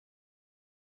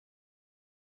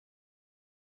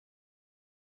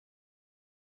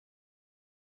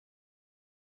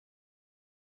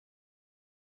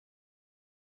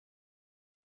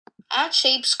At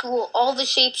Shape School, all the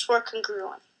shapes were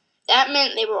congruent. That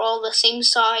meant they were all the same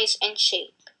size and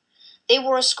shape. They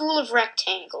were a school of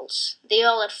rectangles. They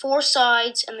all had 4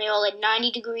 sides and they all had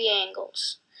 90-degree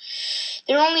angles.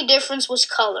 Their only difference was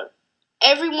color.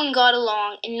 Everyone got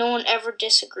along and no one ever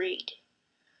disagreed.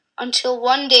 Until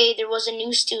one day there was a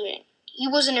new student. He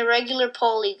was an irregular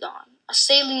polygon, a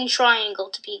saline triangle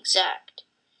to be exact.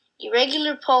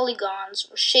 Irregular polygons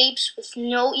were shapes with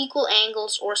no equal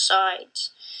angles or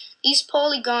sides. These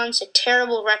polygons had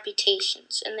terrible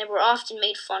reputations, and they were often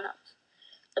made fun of.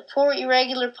 The poor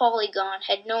irregular polygon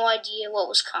had no idea what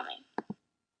was coming.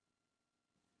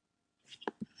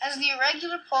 As the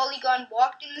irregular polygon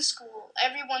walked in the school,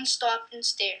 everyone stopped and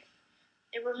stared.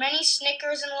 There were many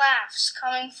snickers and laughs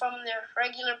coming from their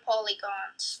regular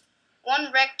polygons.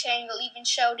 One rectangle even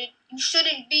shouted, "You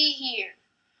shouldn't be here."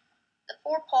 The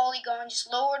poor polygon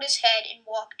just lowered his head and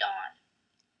walked on.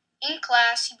 In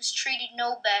class, he was treated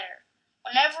no better.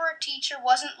 Whenever a teacher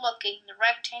wasn't looking, the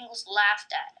rectangles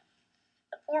laughed at him.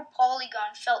 The poor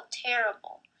polygon felt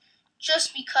terrible.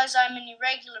 Just because I'm an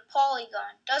irregular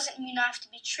polygon doesn't mean I have to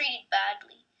be treated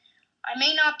badly. I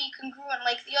may not be congruent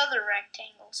like the other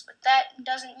rectangles, but that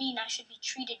doesn't mean I should be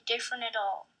treated different at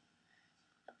all.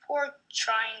 The poor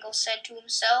triangle said to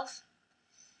himself.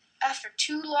 After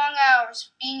 2 long hours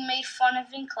of being made fun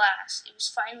of in class, it was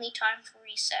finally time for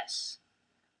recess.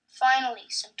 "Finally,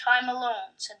 some time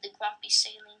alone," said the grumpy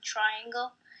saline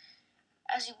triangle.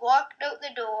 As he walked out the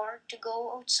door to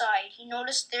go outside, he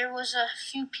noticed there was a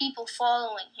few people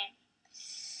following him.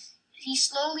 He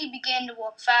slowly began to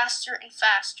walk faster and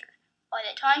faster. By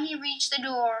the time he reached the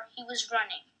door, he was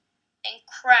running. Then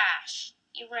crash!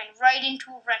 He ran right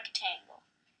into a rectangle.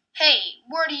 "Hey,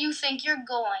 where do you think you're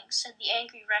going?" said the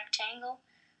angry rectangle.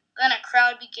 Then a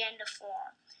crowd began to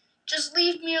form. "Just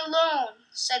leave me alone,"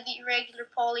 said the irregular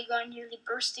polygon, nearly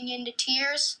bursting into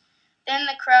tears. Then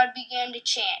the crowd began to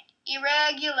chant,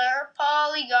 "Irregular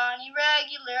polygon,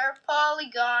 irregular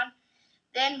polygon."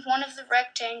 Then one of the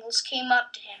rectangles came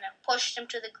up to him and pushed him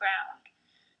to the ground.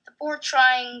 The poor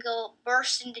triangle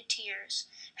burst into tears.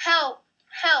 "Help!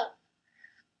 Help!"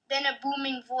 Then a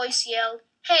booming voice yelled,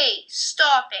 "Hey,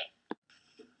 stop it!"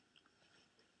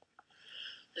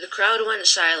 The crowd went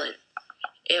silent.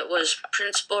 It was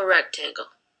Principal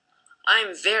Rectangle.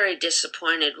 "I'm very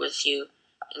disappointed with you.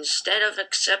 Instead of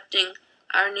accepting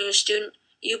our new student,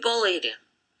 you bullied him.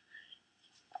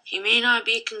 He may not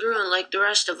be congruent like the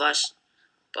rest of us,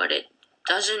 but it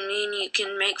doesn't mean you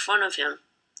can make fun of him.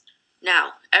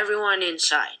 Now, everyone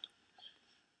inside."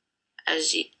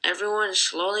 As everyone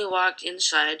slowly walked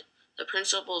inside, the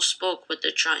principal spoke with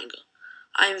the triangle.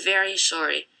 "I'm very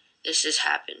sorry this has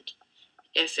happened.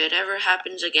 If it ever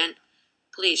happens again,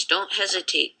 please don't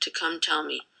hesitate to come tell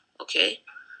me, okay?"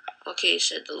 "Okay,"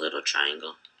 said the little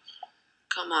triangle.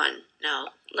 "Come on,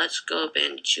 now, let's go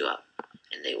bandage you up."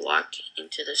 And they walked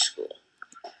into the school.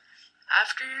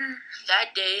 After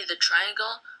that day, the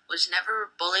triangle was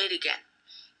never bullied again.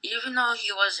 Even though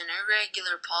he was an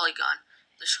irregular polygon,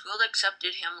 the school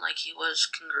accepted him like he was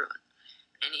congruent.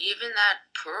 And even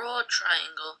that poor old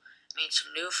triangle made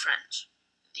some new friends.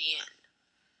 The end.